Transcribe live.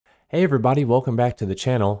Hey everybody, welcome back to the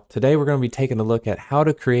channel. Today we're going to be taking a look at how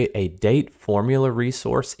to create a date formula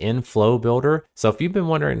resource in Flow Builder. So if you've been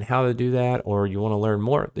wondering how to do that or you want to learn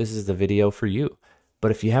more, this is the video for you.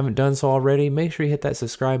 But if you haven't done so already, make sure you hit that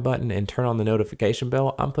subscribe button and turn on the notification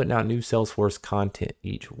bell. I'm putting out new Salesforce content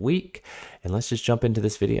each week. And let's just jump into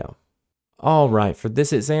this video. All right, for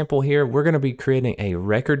this example here, we're going to be creating a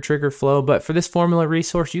record trigger flow, but for this formula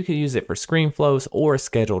resource, you can use it for screen flows or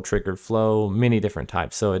scheduled triggered flow, many different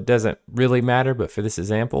types. So it doesn't really matter, but for this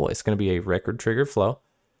example, it's going to be a record trigger flow.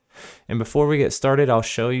 And before we get started, I'll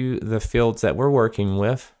show you the fields that we're working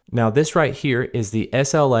with. Now this right here is the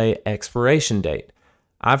SLA expiration date.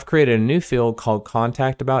 I've created a new field called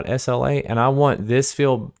contact about SLA, and I want this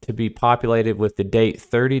field to be populated with the date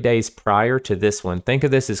 30 days prior to this one. Think of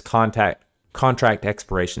this as contract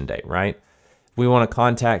expiration date, right? We want to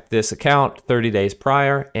contact this account 30 days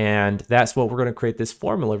prior, and that's what we're going to create this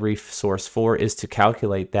formula resource for, is to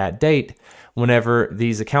calculate that date whenever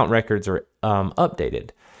these account records are updated.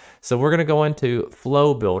 So we're going to go into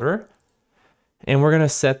Flow Builder, and we're going to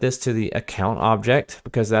set this to the account object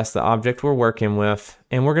because that's the object we're working with,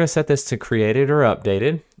 and we're going to set this to created or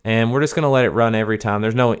updated, and we're just going to let it run every time.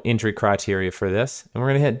 There's no entry criteria for this, and we're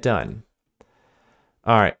going to hit done.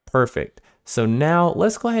 All right, perfect. So now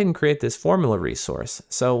let's go ahead and create this formula resource.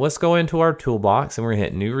 So let's go into our toolbox and we're gonna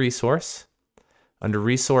hit new resource. Under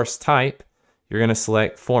resource type, you're gonna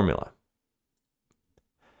select formula.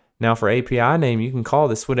 Now for API name, you can call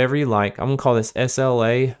this whatever you like. I'm gonna call this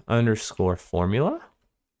SLA underscore formula.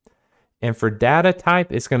 And for data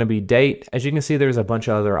type, it's gonna be date. As you can see, there's a bunch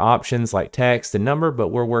of other options like text and number, but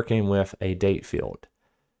we're working with a date field.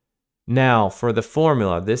 Now for the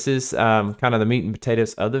formula, this is kind of the meat and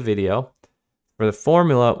potatoes of the video. For the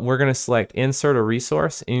formula, we're going to select insert a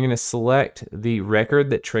resource, and you're going to select the record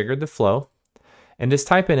that triggered the flow, and just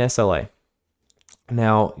type in SLA.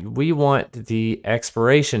 Now, we want the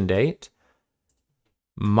expiration date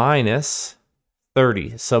minus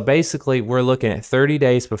 30. So basically, we're looking at 30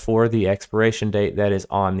 days before the expiration date that is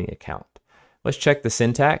on the account. Let's check the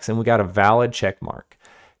syntax, and we got a valid check mark.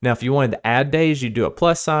 Now, if you wanted to add days, you do a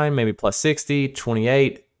plus sign, maybe plus 60,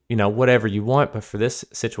 28, you know, whatever you want, but for this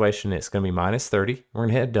situation, it's going to be minus 30. We're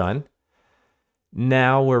going to hit done.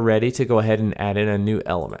 Now we're ready to go ahead and add in a new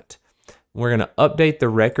element. We're going to update the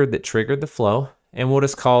record that triggered the flow, and we'll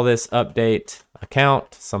just call this update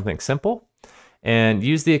account, something simple, and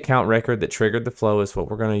use the account record that triggered the flow is what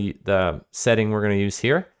we're going to, the setting we're going to use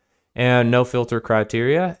here, and no filter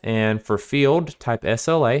criteria. And for field, type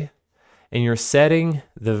SLA, and you're setting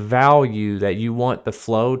the value that you want the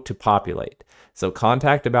flow to populate. So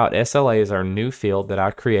contact about SLA is our new field that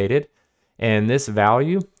I created. And this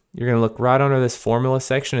value, you're going to look right under this formula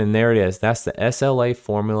section, and there it is. That's the SLA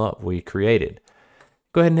formula we created.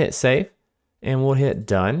 Go ahead and hit save, and we'll hit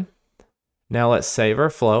done. Now let's save our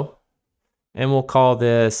flow, and we'll call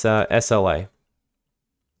this SLA.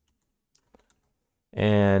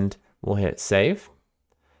 And we'll hit save.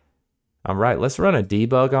 All right, let's run a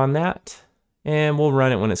debug on that, and we'll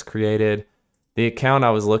run it when it's created. The account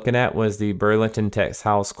I was looking at was the Burlington Text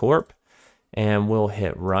House Corp, and we'll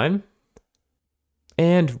hit run.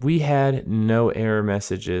 And we had no error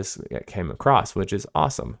messages that came across, which is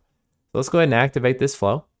awesome. So let's go ahead and activate this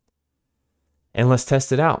flow, and let's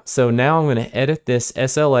test it out. So now I'm going to edit this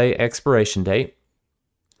SLA expiration date.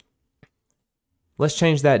 Let's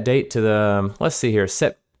change that date to the, let's see here,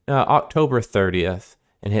 October 30th,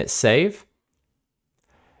 and hit save.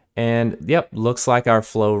 And yep, looks like our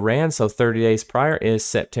flow ran. So 30 days prior is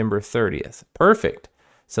September 30th. Perfect.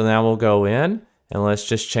 So now we'll go in and let's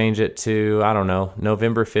just change it to, I don't know,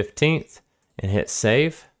 November 15th and hit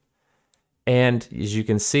save. And as you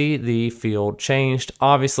can see, the field changed.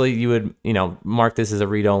 Obviously, you would, mark this as a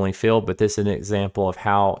read-only field, but this is an example of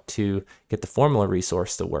how to get the formula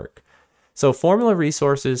resource to work. So formula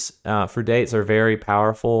resources for dates are very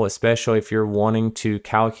powerful, especially if you're wanting to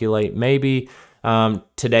calculate maybe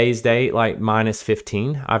today's date, like minus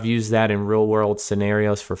 15. I've used that in real world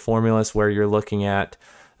scenarios for formulas where you're looking at,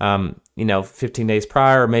 15 days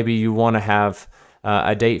prior, or maybe you want to have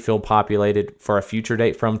a date field populated for a future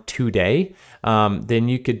date from today. Then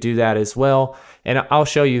you could do that as well. And I'll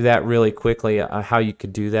show you that really quickly, how you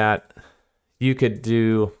could do that. You could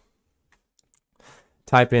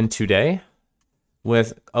type in today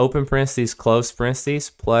with open parentheses, close parentheses,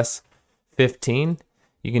 plus 15.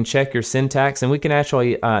 You can check your syntax, and we can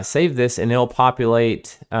actually save this, and it'll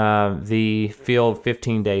populate the field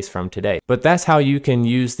 15 days from today. But that's how you can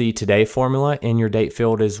use the today formula in your date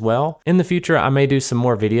field as well. In the future, I may do some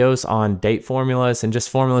more videos on date formulas and just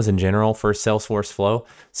formulas in general for Salesforce Flow.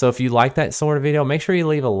 So if you like that sort of video, make sure you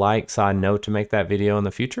leave a like so I know to make that video in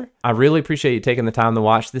the future. I really appreciate you taking the time to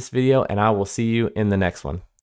watch this video, and I will see you in the next one.